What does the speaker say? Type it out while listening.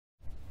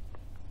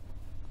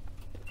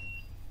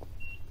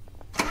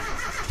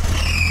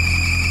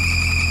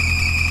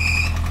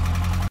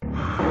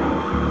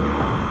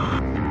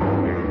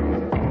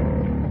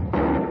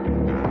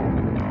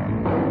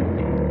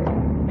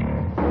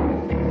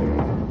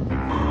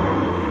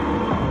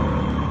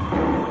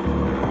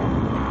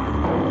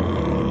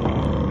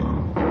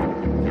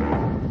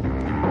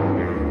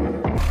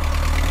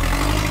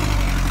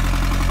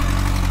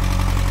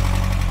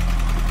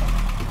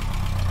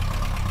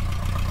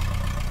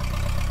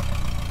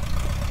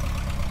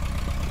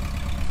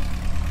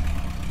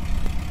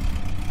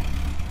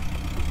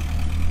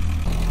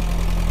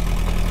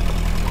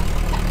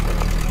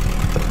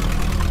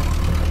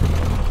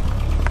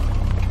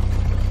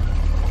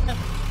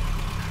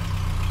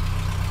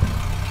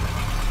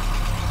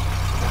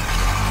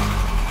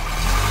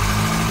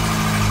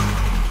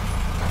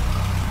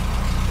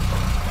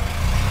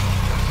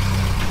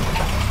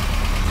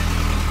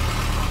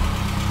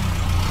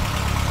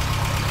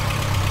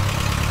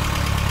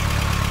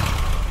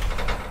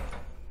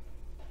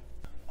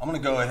I'm gonna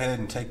go ahead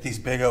and take these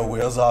big old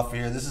wheels off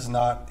here. This is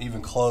not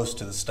even close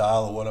to the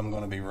style of what I'm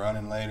gonna be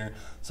running later.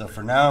 So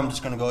for now, I'm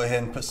just gonna go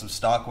ahead and put some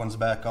stock ones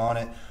back on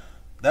it.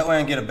 That way I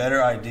can get a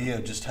better idea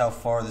of just how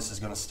far this is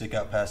gonna stick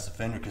out past the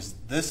fender, because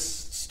this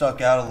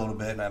stuck out a little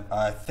bit, and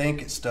I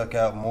think it stuck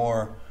out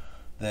more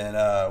than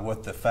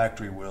what the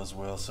factory wheels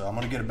will. So I'm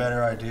gonna get a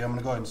better idea. I'm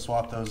gonna go ahead and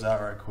swap those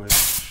out right quick.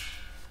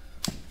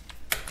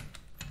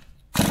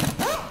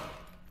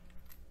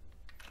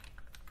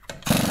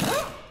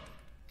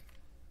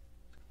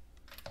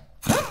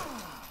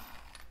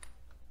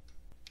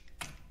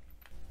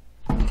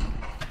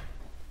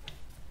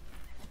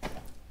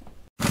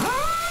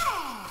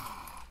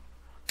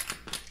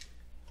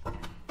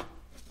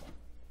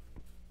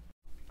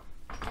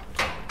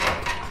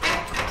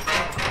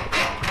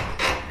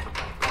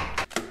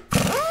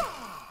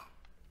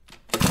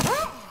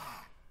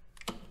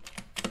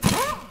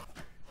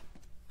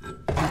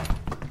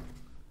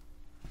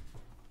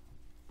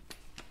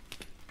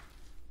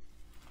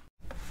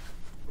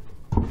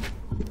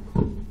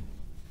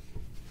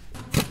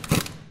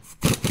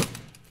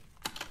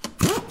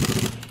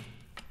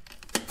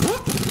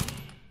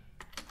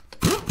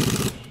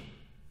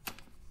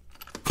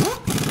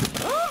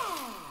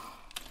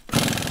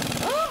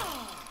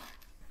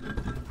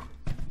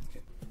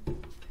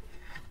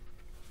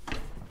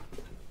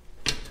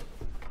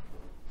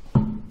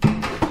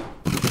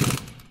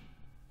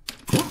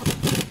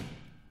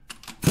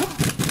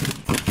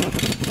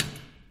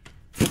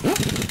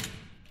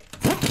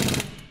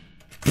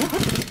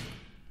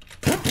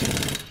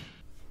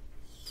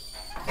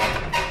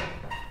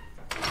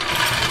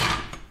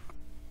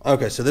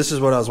 Okay, so this is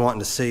what I was wanting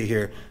to see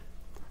here.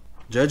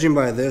 Judging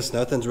by this,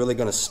 nothing's really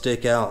going to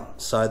stick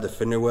outside the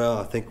fender well.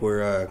 I think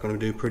we're going to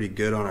do pretty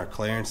good on our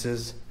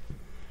clearances.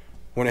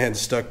 Went ahead and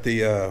stuck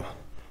the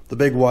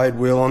big wide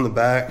wheel on the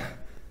back.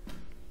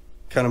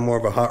 Kind of more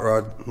of a hot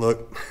rod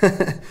look.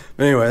 But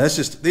anyway,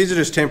 these are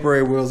just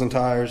temporary wheels and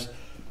tires.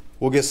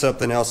 We'll get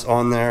something else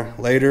on there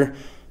later.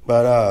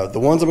 But the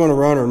ones I'm going to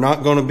run are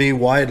not going to be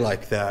wide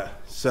like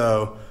that.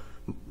 So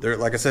they're,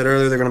 like I said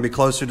earlier, they're going to be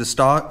closer to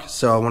stock,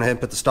 so I went ahead and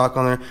put the stock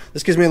on there.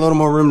 This gives me a little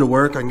more room to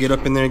work. I can get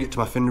up in there and get to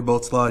my fender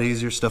bolts a lot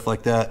easier, stuff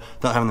like that,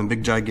 without having the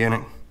big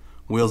gigantic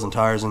wheels and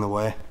tires in the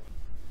way.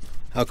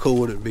 How cool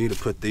would it be to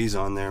put these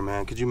on there,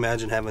 man? Could you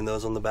imagine having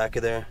those on the back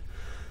of there?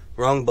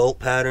 Wrong bolt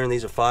pattern.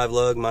 These are 5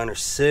 lug, mine are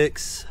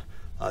 6.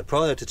 I'd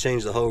probably have to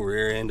change the whole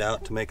rear end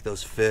out to make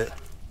those fit.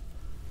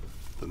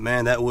 But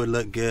man, that would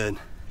look good.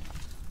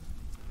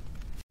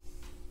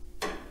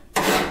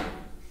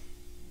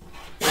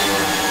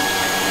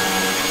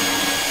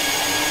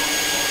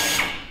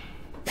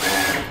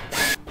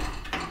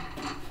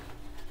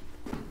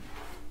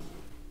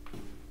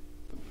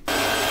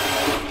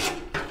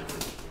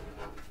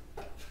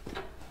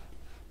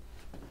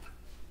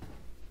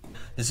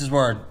 This is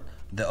where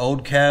the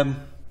old cab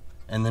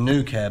and the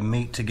new cab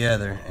meet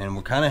together, and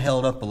we're kind of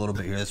held up a little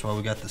bit here. That's why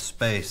we got the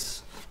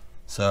space.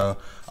 So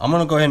I'm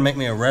gonna go ahead and make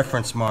me a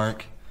reference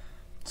mark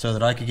so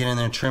that I could get in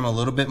there and trim a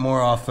little bit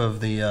more off of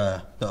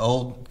the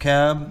old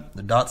cab,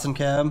 the Datsun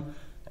cab,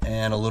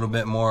 and a little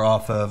bit more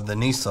off of the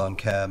Nissan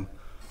cab,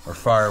 or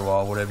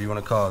firewall, whatever you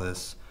want to call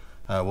this.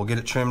 We'll get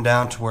it trimmed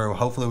down to where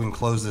hopefully we can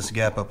close this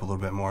gap up a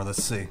little bit more.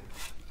 Let's see.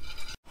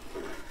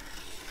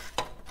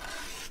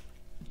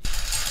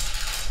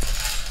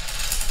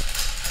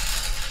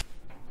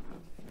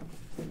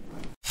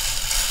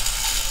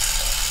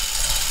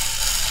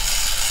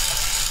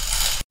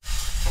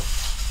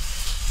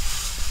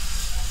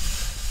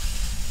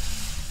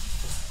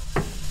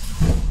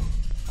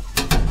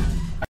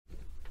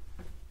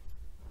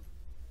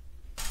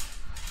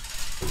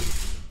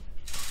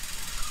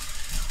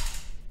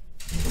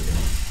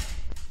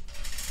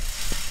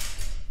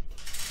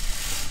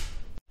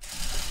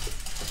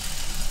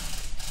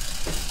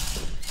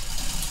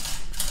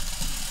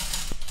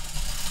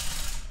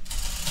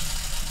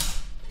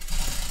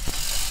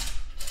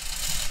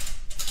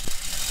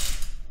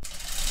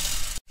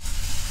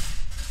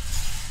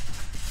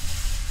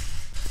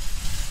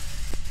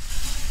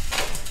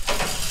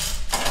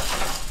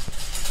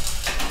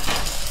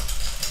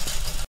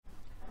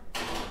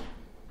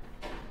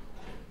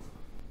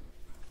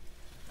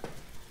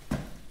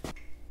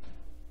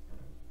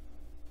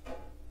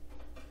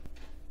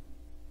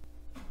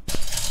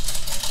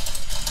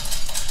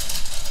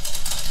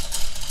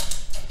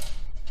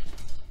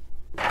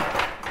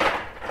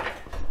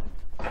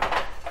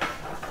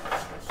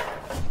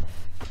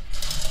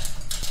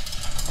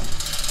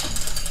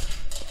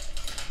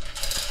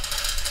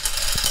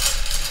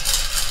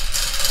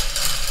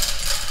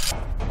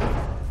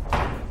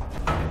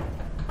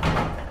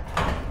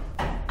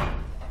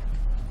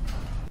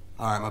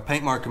 Alright, my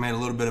paint marker made a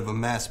little bit of a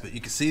mess, but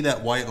you can see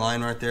that white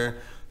line right there.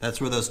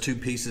 That's where those two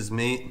pieces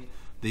meet.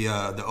 The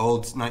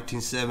old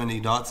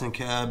 1970 Datsun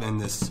cab and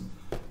this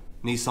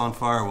Nissan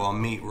Firewall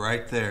meet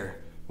right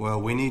there.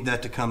 Well, we need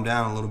that to come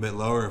down a little bit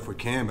lower if we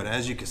can, but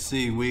as you can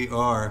see, we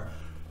are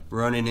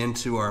running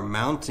into our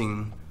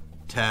mounting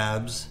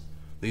tabs.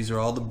 These are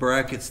all the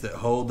brackets that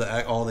hold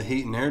all the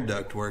heat and air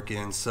duct work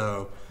in,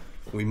 so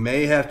We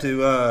may have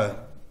to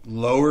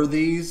lower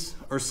these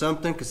or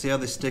something, cause see how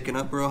they're sticking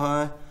up real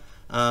high.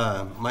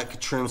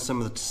 Might trim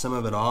some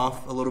of it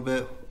off a little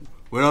bit.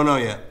 We don't know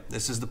yet.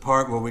 This is the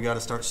part where we got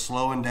to start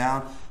slowing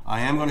down.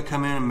 I am going to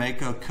come in and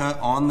make a cut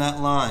on that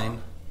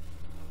line.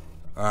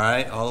 All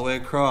right, all the way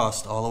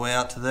across, all the way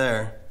out to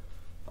there,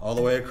 all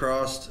the way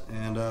across,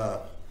 and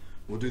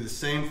we'll do the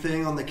same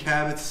thing on the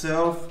cab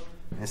itself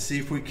and see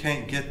if we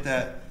can't get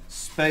that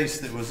space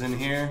that was in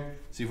here.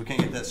 See if we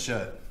can't get that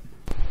shut.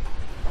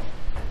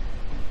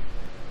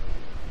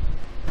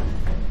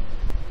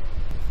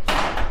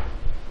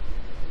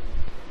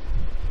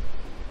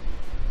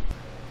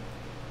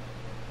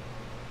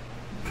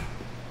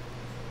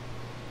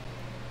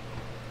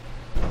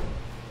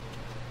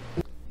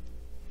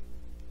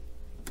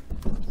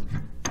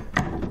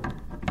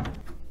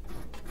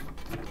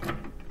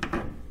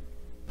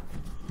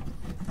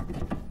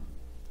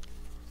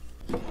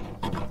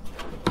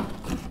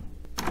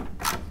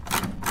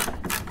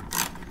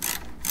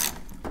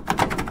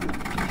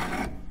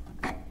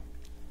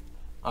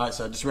 Alright,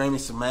 so I just ran me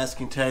some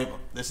masking tape.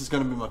 This is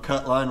going to be my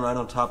cut line right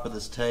on top of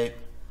this tape.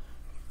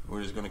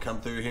 We're just going to come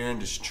through here and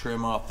just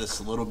trim off this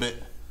a little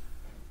bit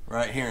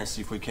right here and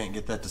see if we can't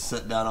get that to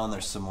sit down on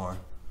there some more.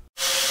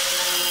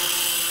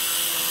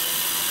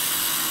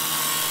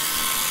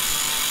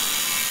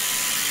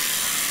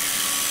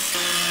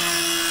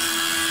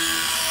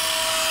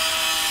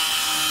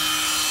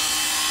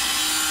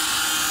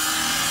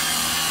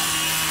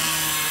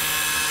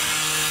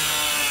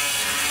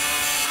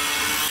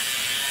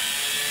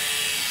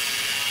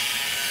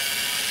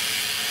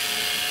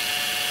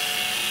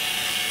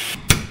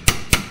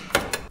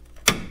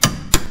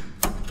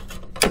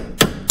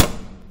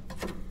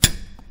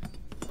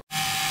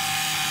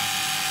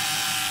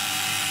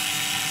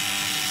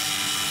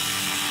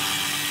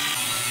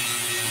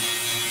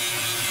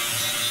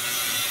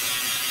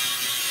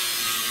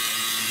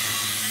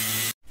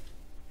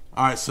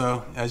 Alright,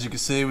 so as you can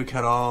see, we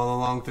cut all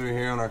along through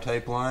here on our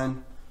tape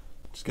line.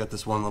 Just got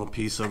this one little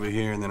piece over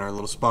here and then our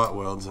little spot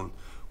welds, and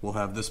we'll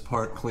have this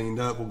part cleaned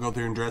up. We'll go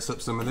through and dress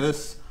up some of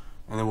this,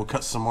 and then we'll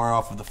cut some more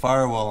off of the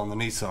firewall on the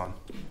Nissan.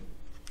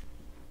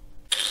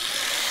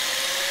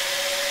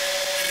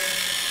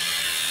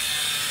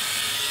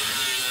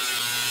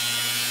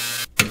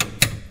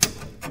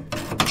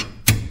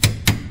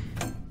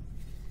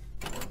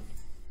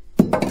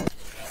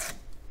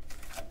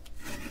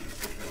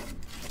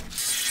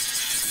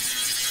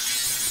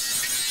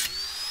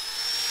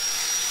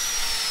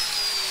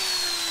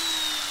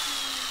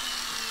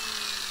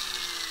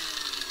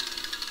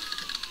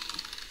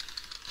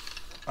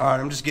 Alright,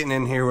 I'm just getting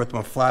in here with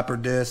my flapper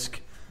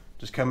disc,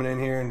 just coming in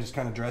here and just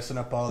kind of dressing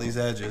up all these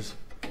edges.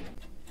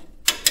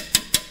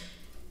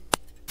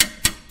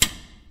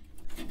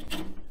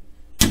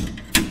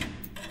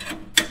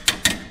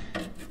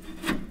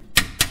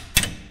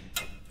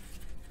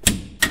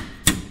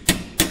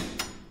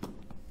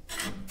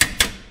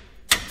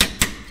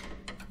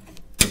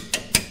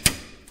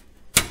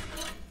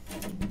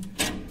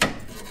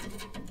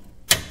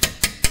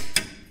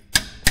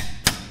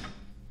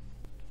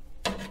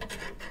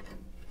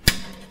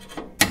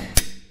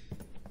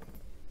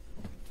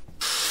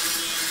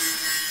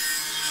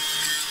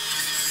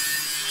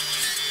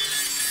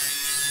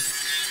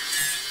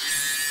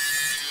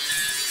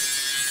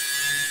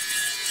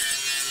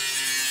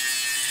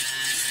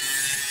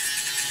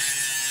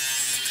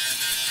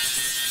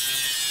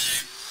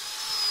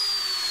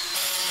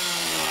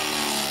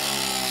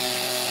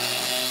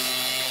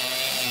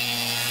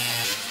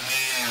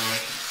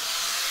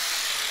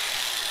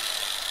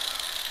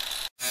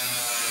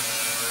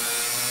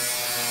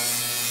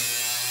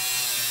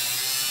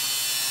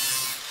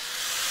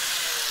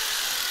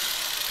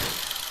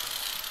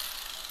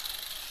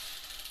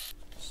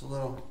 Just a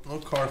little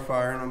car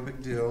fire, no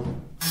big deal.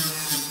 I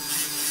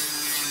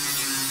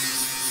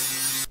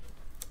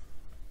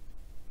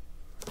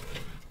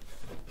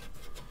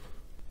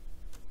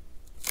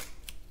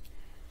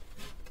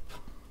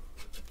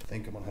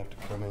think I'm gonna have to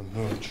come in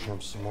here and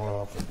trim some more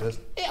off of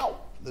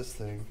this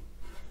thing.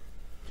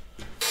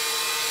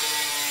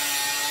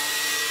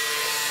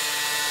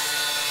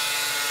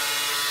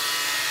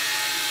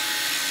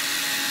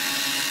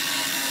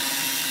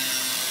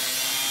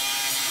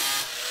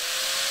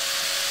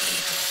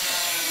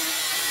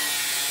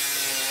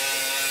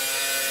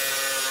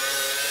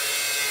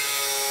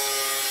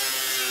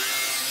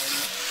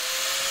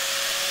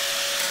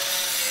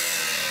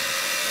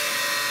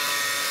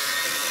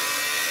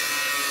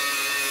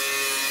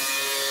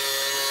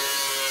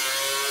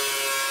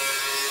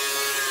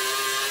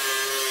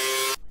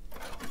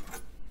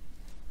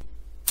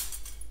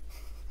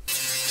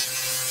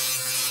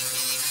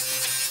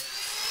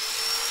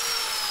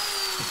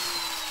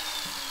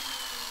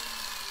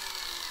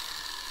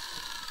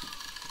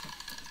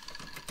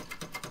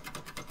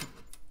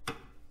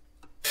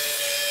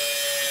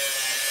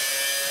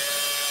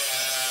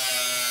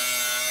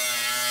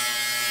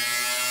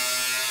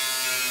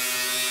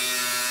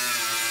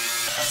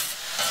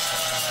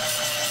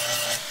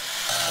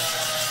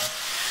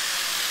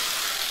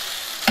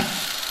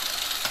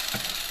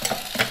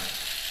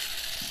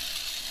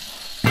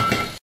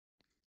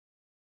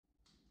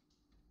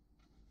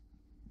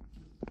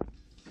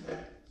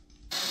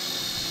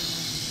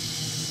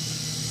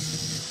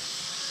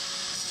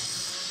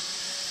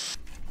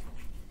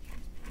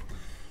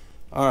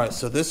 All right,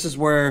 so this is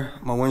where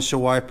my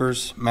windshield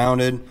wipers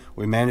mounted.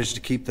 We managed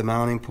to keep the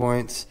mounting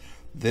points.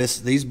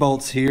 These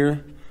bolts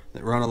here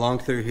that run along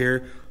through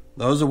here,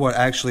 those are what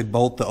actually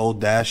bolt the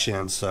old dash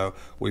in. So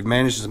we've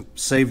managed to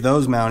save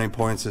those mounting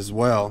points as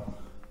well.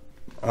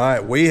 All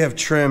right, we have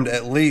trimmed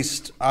at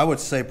least, I would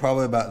say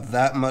probably about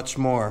that much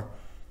more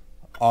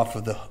off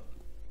of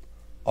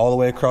all the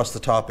way across the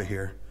top of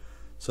here.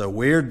 So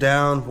we're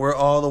down, we're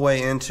all the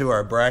way into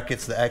our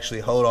brackets that actually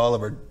hold all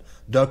of our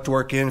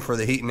ductwork in for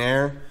the heat and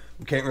air.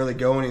 We can't really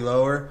go any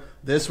lower.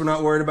 This we're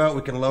not worried about.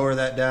 We can lower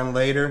that down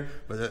later.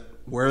 But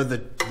where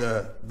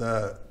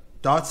the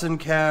Datsun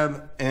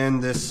cab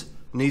and this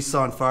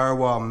Nissan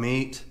Firewall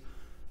meet,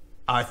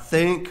 I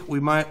think we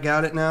might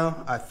got it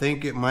now. I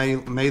think it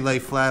may lay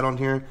flat on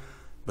here,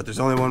 but there's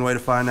only one way to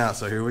find out.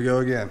 So here we go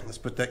again. Let's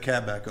put that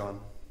cab back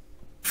on.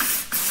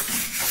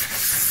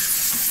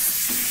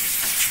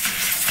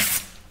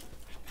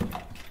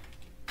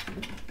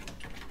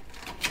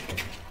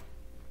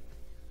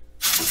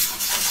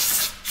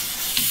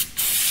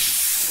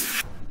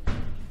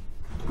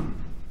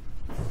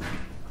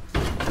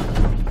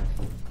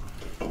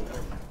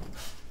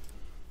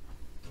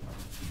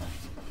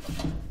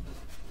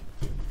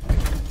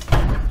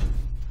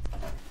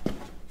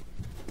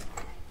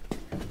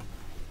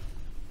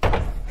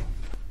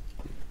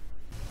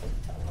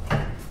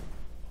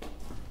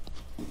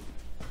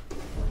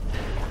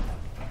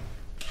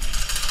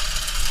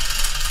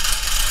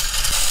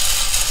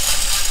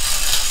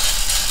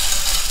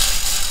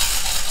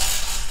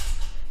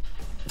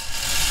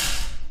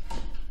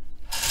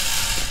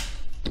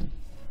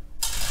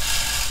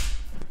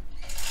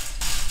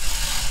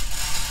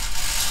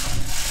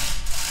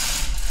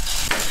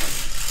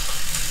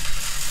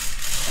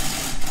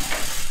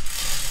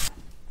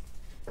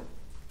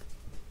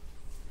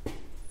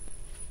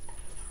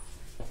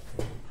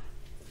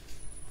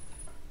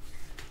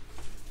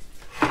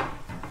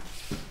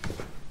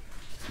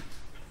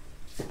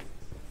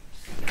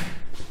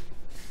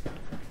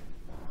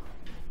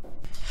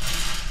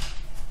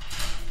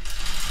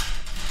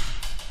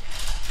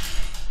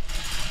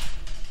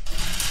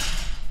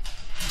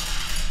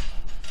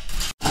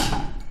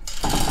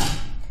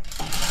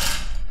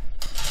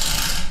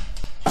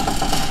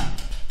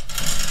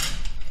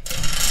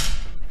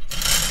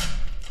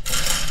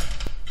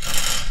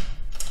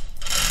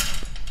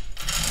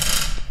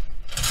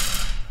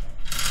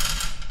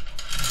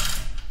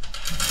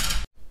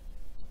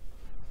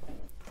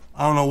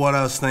 I don't know what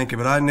I was thinking,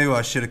 but I knew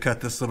I should have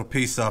cut this little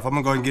piece off. I'm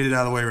gonna go ahead and get it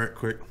out of the way right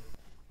quick.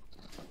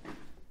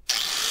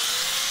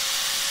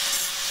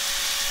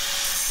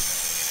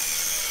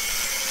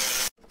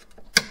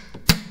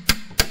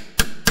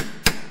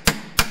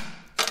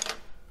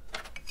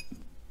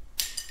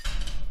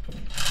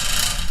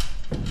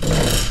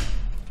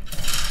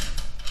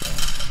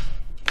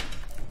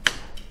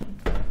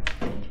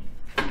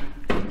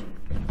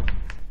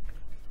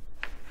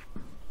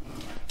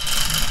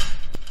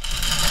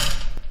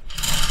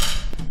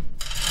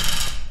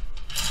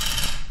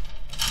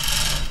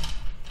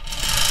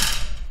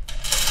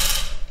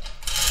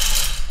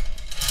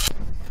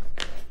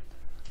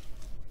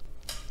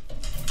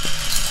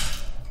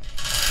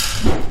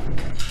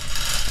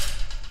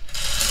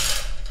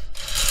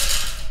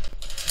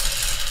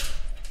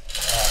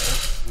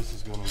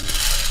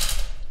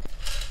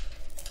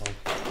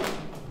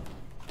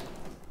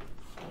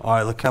 All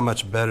right, look how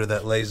much better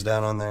that lays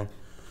down on there.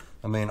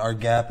 I mean, our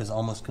gap is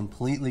almost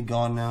completely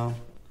gone now.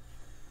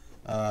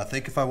 I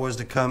think if I was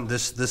to come,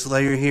 this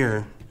layer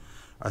here,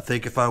 I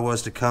think if I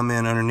was to come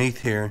in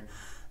underneath here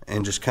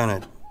and just kind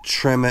of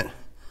trim it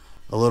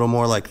a little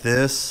more like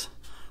this,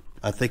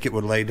 I think it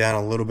would lay down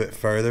a little bit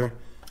further.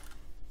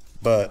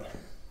 But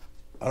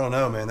I don't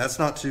know, man, that's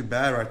not too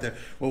bad right there.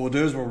 What we'll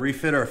do is we'll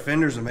refit our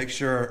fenders and make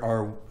sure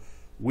our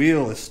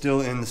wheel is still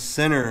in the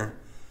center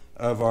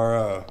of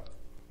our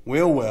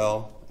wheel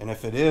well. And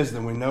if it is,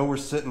 then we know we're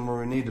sitting where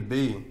we need to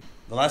be.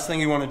 The last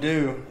thing you want to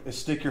do is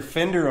stick your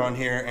fender on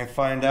here and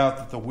find out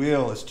that the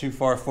wheel is too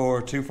far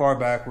forward, too far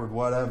backward,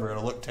 whatever.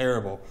 It'll look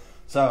terrible.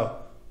 So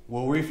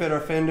we'll refit our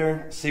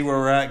fender, see where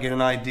we're at, get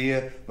an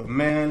idea. But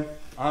man,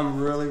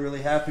 I'm really,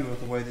 really happy with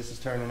the way this is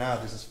turning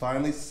out. This is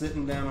finally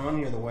sitting down on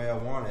here the way I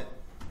want it.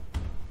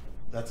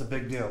 That's a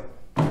big deal.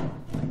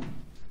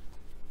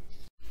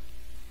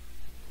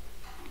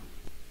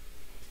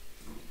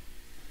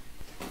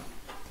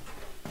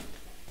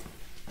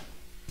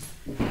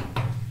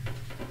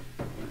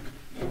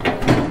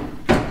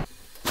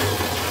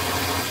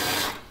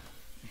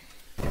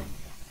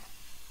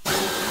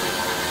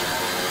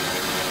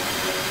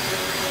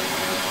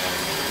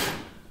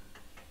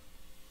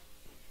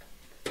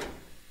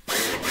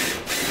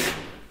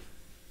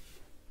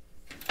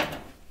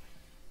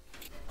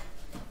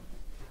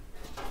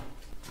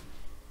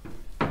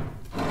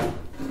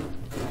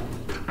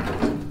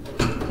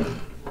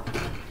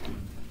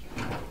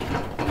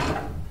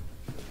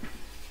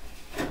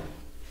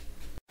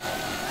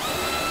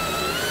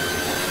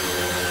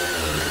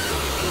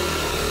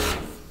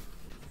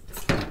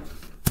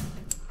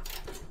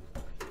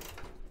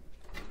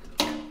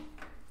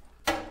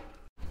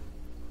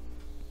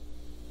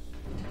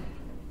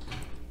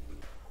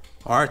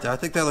 All right, I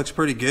think that looks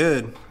pretty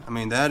good. I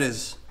mean, that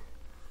is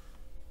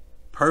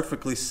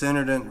perfectly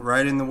centered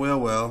right in the wheel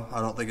well. I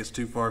don't think it's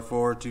too far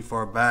forward, too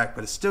far back,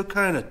 but it's still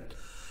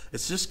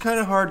it's just kind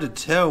of hard to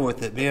tell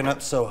with it being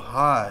up so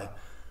high.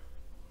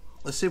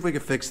 Let's see if we can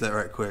fix that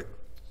right quick.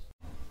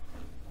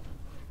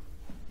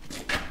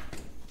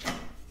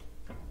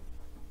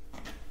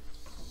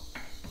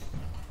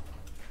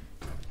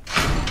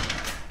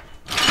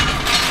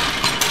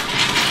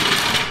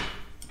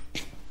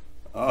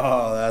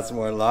 Oh, that's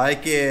more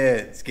like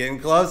it. It's getting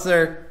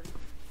closer.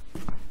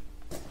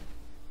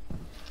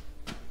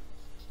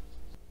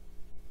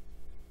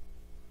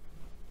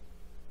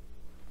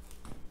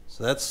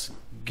 So that's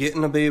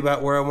getting to be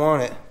about where I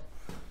want it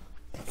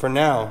for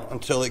now,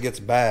 until it gets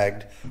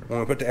bagged. When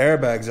we put the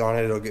airbags on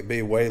it, it'll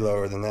be way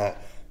lower than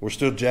that. We're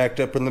still jacked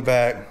up in the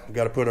back. We've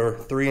got to put our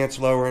 3-inch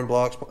lowering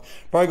blocks,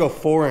 probably go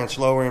 4-inch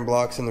lowering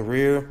blocks in the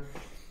rear.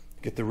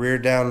 Get the rear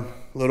down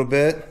a little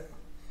bit.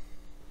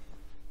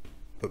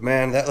 But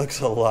man, that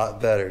looks a lot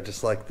better,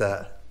 just like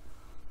that.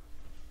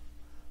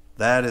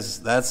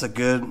 That's a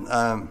good,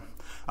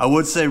 I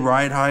would say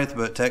ride height,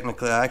 but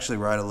technically I actually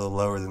ride a little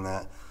lower than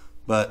that.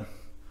 But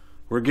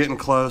we're getting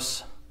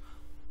close.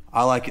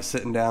 I like it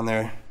sitting down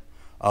there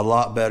a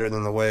lot better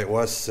than the way it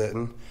was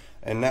sitting.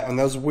 And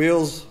those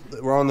wheels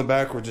that were on the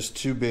back were just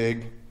too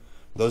big.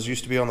 Those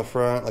used to be on the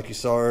front, like you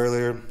saw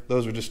earlier.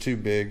 Those were just too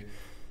big.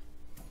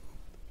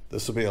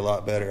 This will be a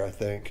lot better, I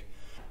think.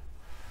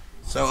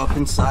 So up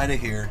inside of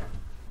here,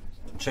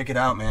 check it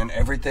out, man.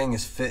 Everything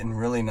is fitting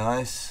really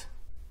nice.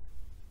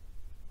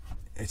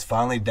 It's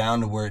finally down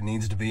to where it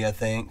needs to be, I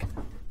think.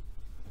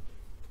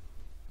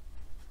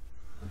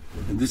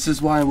 And this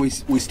is why we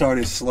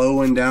started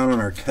slowing down on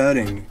our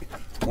cutting.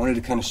 I wanted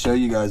to kind of show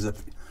you guys.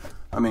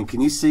 I mean,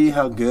 can you see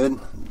how good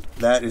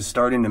that is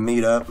starting to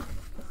meet up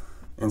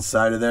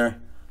inside of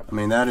there? I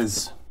mean, that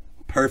is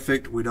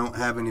perfect. We don't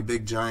have any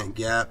big giant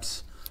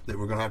gaps that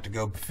we're gonna have to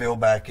go fill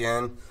back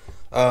in.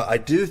 I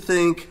do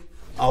think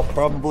I'll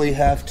probably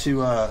have to,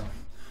 let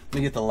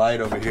me get the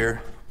light over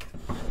here.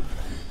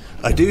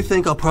 I do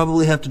think I'll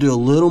probably have to do a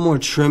little more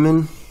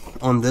trimming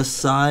on this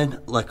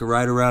side, like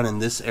right around in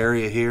this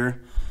area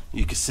here.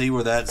 You can see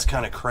where that's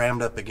kind of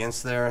crammed up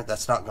against there.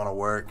 That's not gonna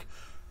work.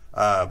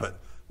 But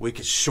we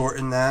could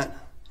shorten that.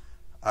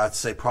 I'd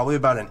say probably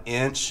about 1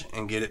 inch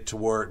and get it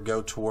to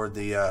go toward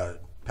the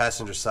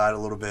passenger side a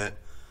little bit.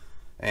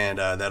 And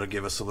that'll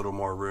give us a little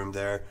more room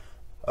there.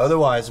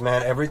 Otherwise,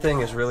 man,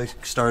 everything is really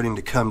starting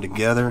to come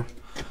together.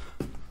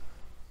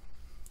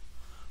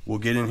 We'll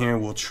get in here,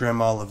 we'll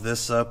trim all of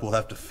this up. We'll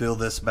have to fill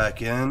this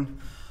back in.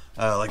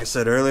 Like I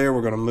said earlier,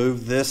 we're gonna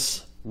move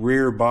this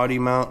rear body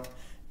mount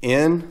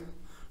in,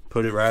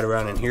 put it right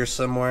around in here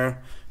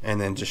somewhere,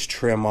 and then just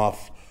trim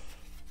off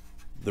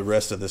the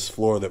rest of this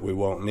floor that we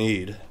won't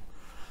need.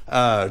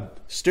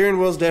 Steering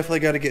wheel's definitely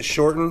got to get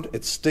shortened.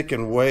 It's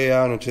sticking way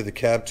out into the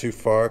cab too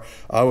far.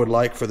 I would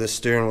like for this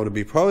steering wheel to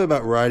be probably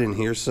about right in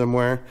here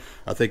somewhere.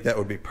 I think that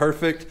would be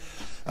perfect.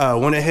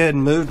 Went ahead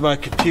and moved my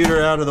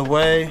computer out of the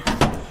way.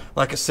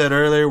 Like I said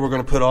earlier, we're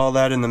going to put all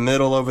that in the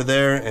middle over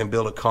there and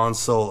build a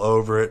console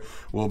over it.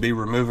 We'll be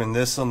removing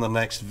this on the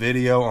next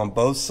video on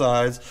both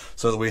sides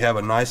so that we have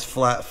a nice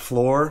flat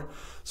floor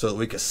so that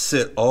we can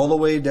sit all the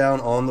way down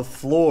on the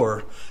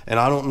floor. And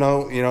I don't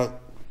know, you know,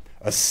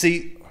 a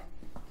seat,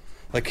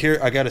 like here,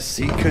 I got a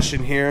seat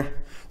cushion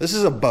here. This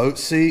is a boat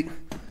seat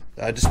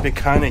that I've just been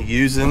kind of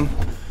using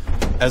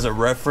as a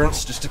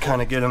reference just to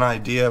kind of get an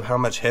idea of how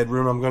much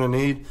headroom I'm going to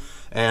need.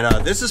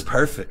 And this is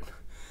perfect.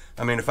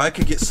 I mean, if I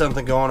could get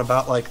something going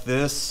about like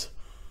this,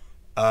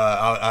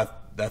 I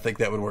think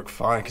that would work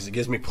fine because it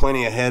gives me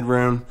plenty of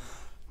headroom,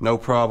 no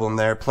problem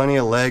there, plenty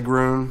of leg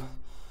room.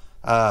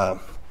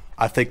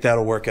 I think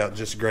that'll work out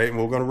just great. And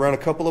we're going to run a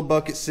couple of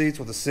bucket seats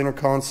with a center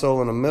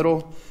console in the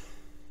middle,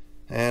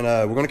 and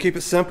we're going to keep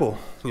it simple,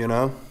 you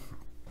know.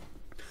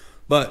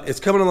 But it's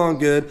coming along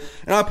good,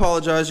 and I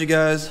apologize, you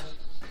guys.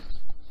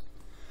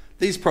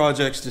 These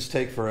projects just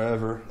take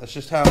forever. That's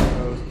just how it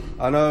goes.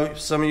 I know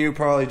some of you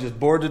probably just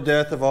bored to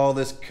death of all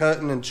this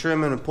cutting and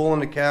trimming and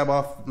pulling the cab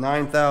off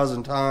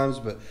 9,000 times,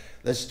 but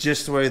that's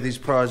just the way these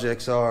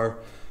projects are.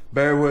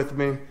 Bear with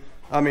me.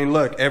 I mean,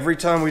 look, every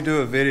time we do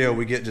a video,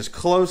 we get just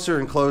closer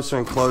and closer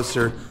and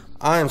closer.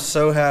 I am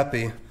so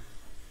happy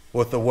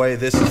with the way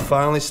this is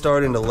finally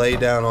starting to lay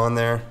down on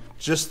there,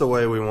 just the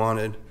way we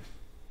wanted.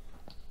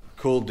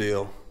 Cool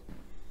deal.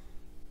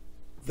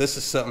 This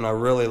is something I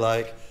really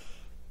like.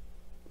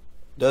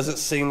 Doesn't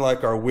seem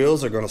like our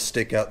wheels are going to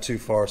stick out too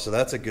far, so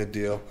that's a good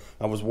deal.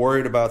 I was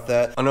worried about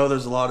that. I know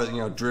there's a lot of, you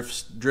know,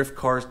 drift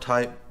cars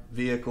type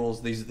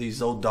vehicles.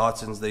 These old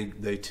Datsuns,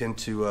 they tend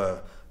to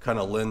kind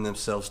of lend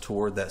themselves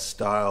toward that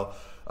style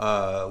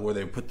where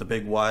they put the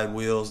big wide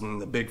wheels and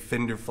the big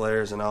fender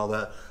flares and all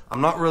that.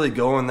 I'm not really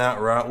going that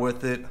route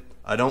with it.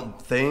 I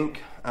don't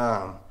think.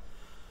 I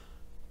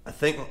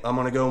think I'm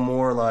going to go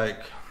more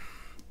like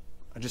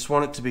I just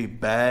want it to be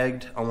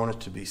bagged, I want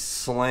it to be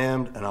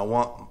slammed, and I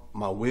want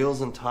my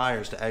wheels and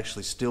tires to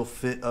actually still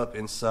fit up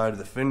inside of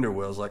the fender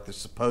wheels like they're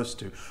supposed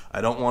to. I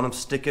don't want them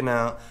sticking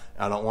out.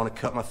 I don't want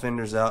to cut my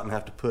fenders out and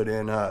have to put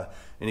in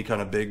any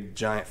kind of big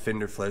giant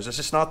fender flares. That's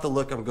just not the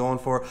look I'm going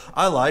for.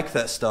 I like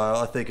that style.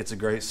 I think it's a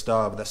great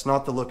style, but that's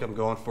not the look I'm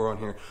going for on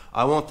here.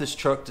 I want this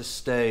truck to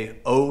stay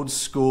old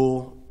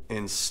school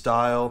in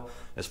style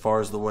as far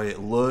as the way it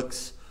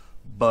looks,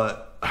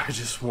 but I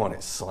just want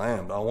it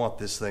slammed. I want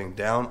this thing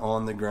down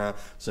on the ground.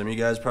 Some of you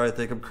guys probably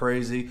think I'm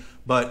crazy,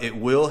 but it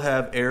will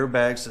have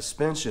airbag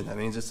suspension. That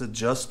means it's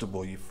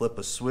adjustable. You flip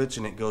a switch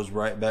and it goes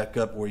right back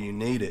up where you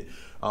need it.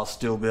 I'll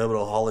still be able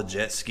to haul a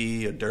jet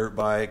ski, a dirt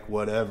bike,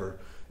 whatever.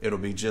 It'll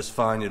be just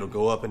fine. It'll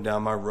go up and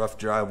down my rough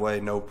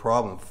driveway, no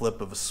problem. Flip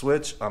of a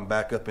switch, I'm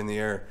back up in the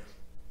air.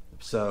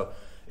 So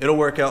it'll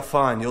work out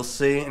fine. You'll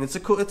see, and it's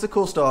a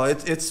cool style.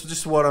 It's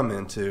just what I'm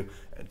into.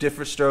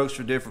 Different strokes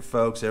for different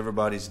folks.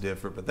 Everybody's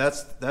different, but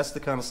that's the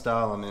kind of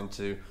style I'm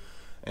into,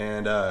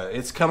 and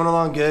it's coming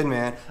along good,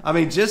 man. I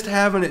mean, just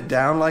having it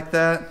down like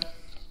that,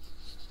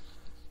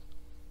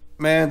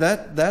 man,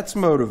 that's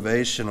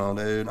motivational,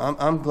 dude.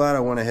 I'm glad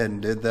I went ahead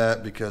and did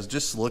that, because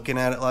just looking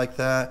at it like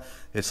that,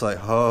 it's like,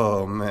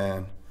 oh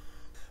man,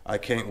 I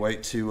can't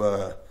wait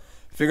to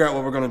figure out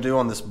what we're gonna do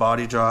on this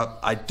body drop.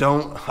 I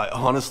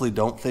honestly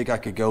don't think I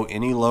could go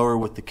any lower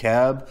with the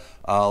cab.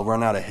 I'll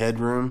run out of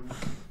headroom.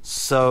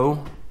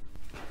 So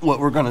what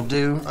we're gonna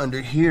do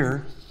under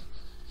here,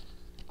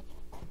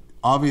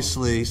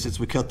 obviously since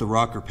we cut the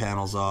rocker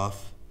panels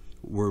off,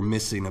 we're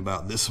missing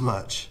about this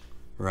much,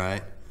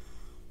 right?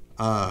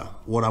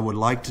 What I would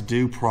like to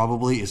do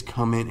probably is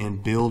come in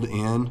and build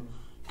in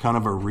kind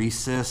of a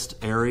recessed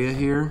area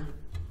here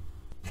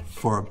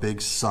for a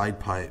big side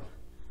pipe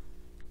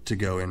to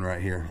go in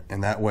right here.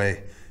 And that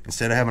way,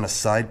 instead of having a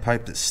side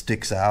pipe that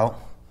sticks out,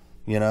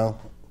 you know,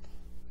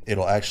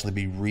 it'll actually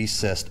be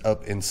recessed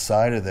up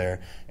inside of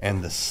there,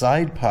 and the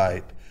side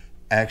pipe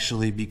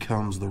actually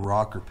becomes the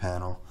rocker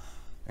panel,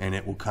 and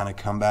it will kind of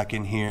come back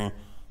in here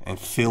and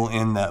fill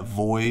in that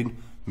void.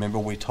 Remember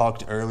we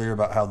talked earlier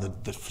about how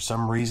for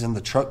some reason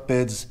the truck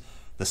beds,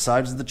 the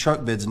sides of the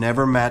truck beds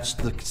never matched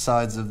the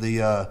sides of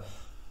the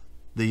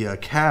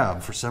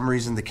cab. For some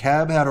reason the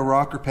cab had a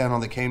rocker panel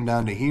that came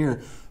down to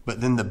here, but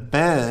then the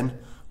bed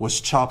was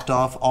chopped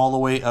off all the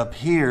way up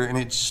here, and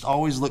it just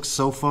always looks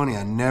so funny.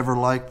 I never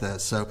liked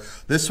that. So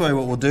this way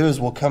what we'll do is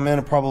we'll come in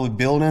and probably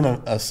build in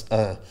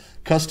a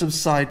custom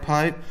side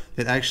pipe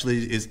that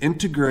actually is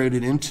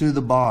integrated into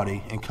the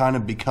body and kind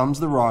of becomes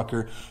the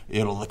rocker.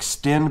 It'll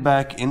extend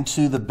back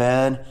into the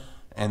bed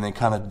and then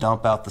kind of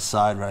dump out the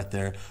side right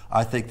there.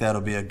 I think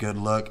that'll be a good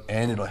look,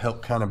 and it'll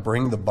help kind of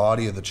bring the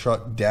body of the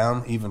truck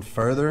down even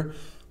further,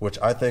 which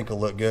I think will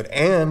look good.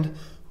 And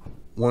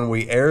when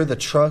we air the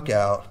truck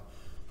out,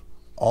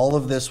 all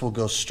of this will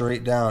go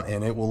straight down,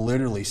 and it will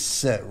literally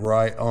sit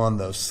right on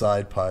those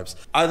side pipes.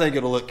 I think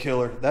it'll look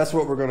killer. That's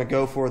what we're gonna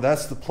go for.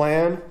 That's the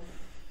plan.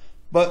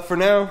 But for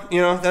now, you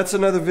know, that's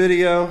another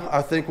video.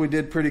 I think we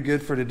did pretty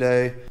good for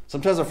today.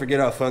 Sometimes I forget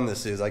how fun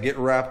this is. I get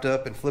wrapped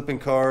up in flipping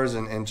cars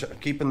and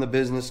keeping the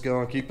business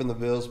going, keeping the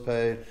bills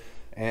paid,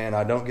 and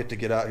I don't get to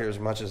get out here as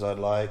much as I'd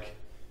like.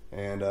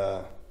 And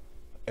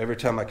every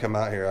time I come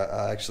out here,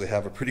 I actually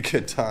have a pretty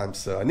good time.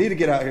 So I need to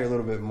get out here a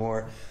little bit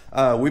more.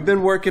 We've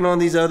been working on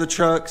these other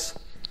trucks.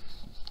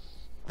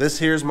 This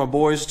here's my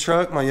boy's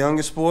truck, my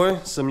youngest boy.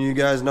 Some of you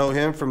guys know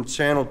him from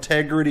channel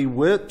Tegrity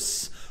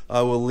Whips.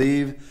 I will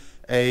leave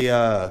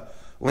a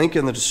link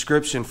in the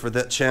description for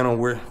that channel.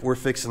 We're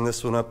fixing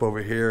this one up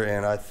over here,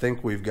 and I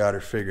think we've got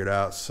her figured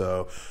out.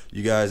 So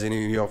you guys,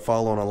 any of y'all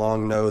following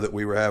along, know that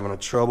we were having a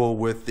trouble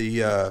with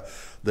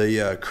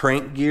the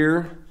crank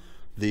gear.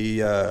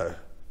 The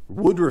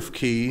Woodruff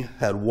key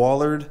had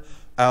wallered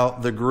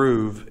out the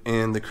groove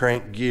in the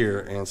crank gear,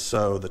 and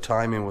so the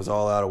timing was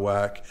all out of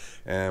whack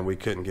and we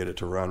couldn't get it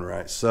to run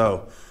right.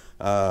 So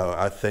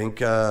I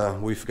think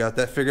we've got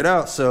that figured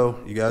out, so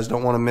you guys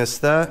don't want to miss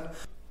that.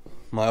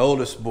 My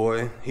oldest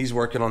boy, he's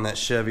working on that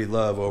Chevy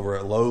Love over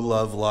at Low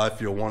Love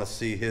Life. You'll want to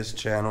see his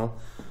channel.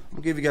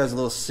 I'll give you guys a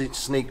little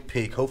sneak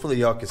peek. Hopefully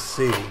y'all can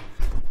see.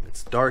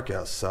 It's dark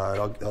outside.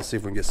 I'll see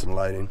if we can get some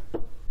lighting.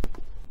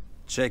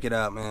 Check it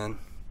out, man.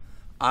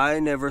 I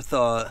never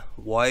thought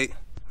white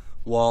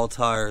wall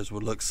tires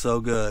would look so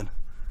good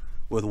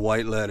with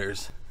white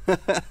letters.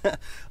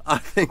 I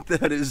think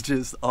that is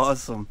just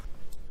awesome.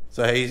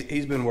 So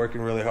he's been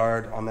working really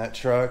hard on that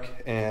truck,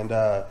 and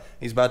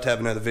he's about to have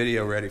another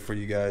video ready for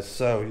you guys.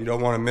 So you don't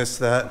want to miss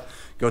that.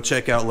 Go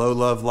check out Low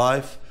Love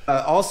Life.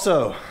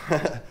 Also,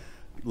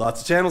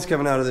 lots of channels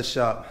coming out of this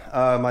shop.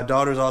 My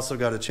daughter's also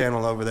got a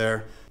channel over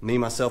there. Me,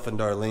 myself, and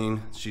Darlene.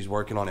 She's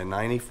working on a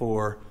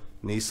 '94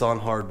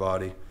 Nissan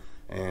hardbody,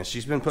 and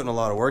she's been putting a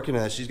lot of work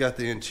into that. She's got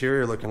the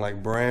interior looking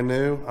like brand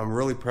new. I'm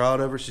really proud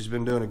of her. She's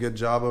been doing a good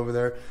job over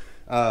there.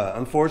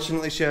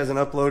 Unfortunately, she hasn't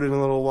uploaded in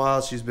a little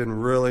while. She's been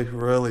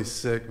really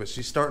sick, but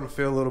she's starting to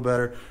feel a little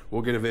better.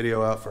 We'll get a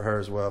video out for her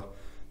as well.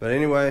 But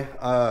anyway,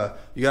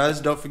 you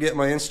guys don't forget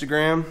my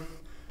Instagram.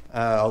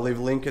 I'll leave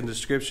a link in the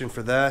description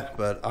for that.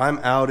 But I'm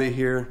out of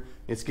here.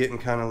 It's getting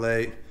kind of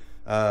late.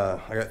 I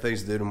got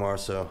things to do tomorrow,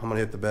 so I'm gonna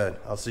hit the bed.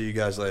 I'll see you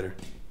guys later.